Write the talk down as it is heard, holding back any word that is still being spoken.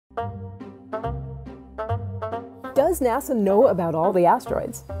Does NASA know about all the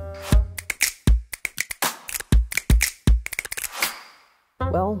asteroids?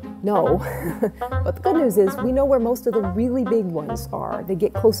 Well, no. But the good news is we know where most of the really big ones are. They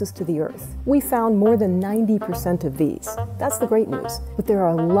get closest to the Earth. We found more than 90% of these. That's the great news. But there are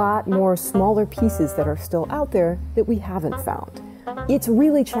a lot more smaller pieces that are still out there that we haven't found. It's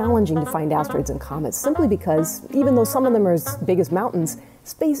really challenging to find asteroids and comets simply because, even though some of them are as big as mountains,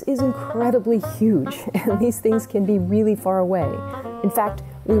 space is incredibly huge, and these things can be really far away. In fact,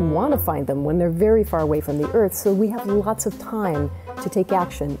 we want to find them when they're very far away from the Earth, so we have lots of time to take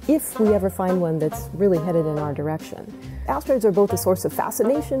action if we ever find one that's really headed in our direction. Asteroids are both a source of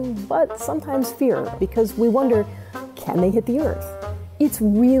fascination, but sometimes fear, because we wonder, can they hit the Earth? It's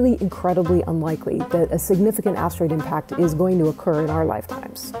really incredibly unlikely that a significant asteroid impact is going to occur in our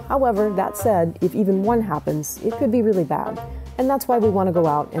lifetimes. However, that said, if even one happens, it could be really bad. And that's why we want to go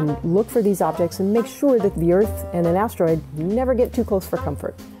out and look for these objects and make sure that the Earth and an asteroid never get too close for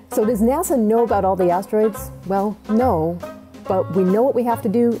comfort. So does NASA know about all the asteroids? Well, no, but we know what we have to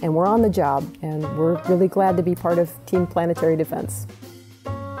do and we're on the job, and we're really glad to be part of Team Planetary Defense.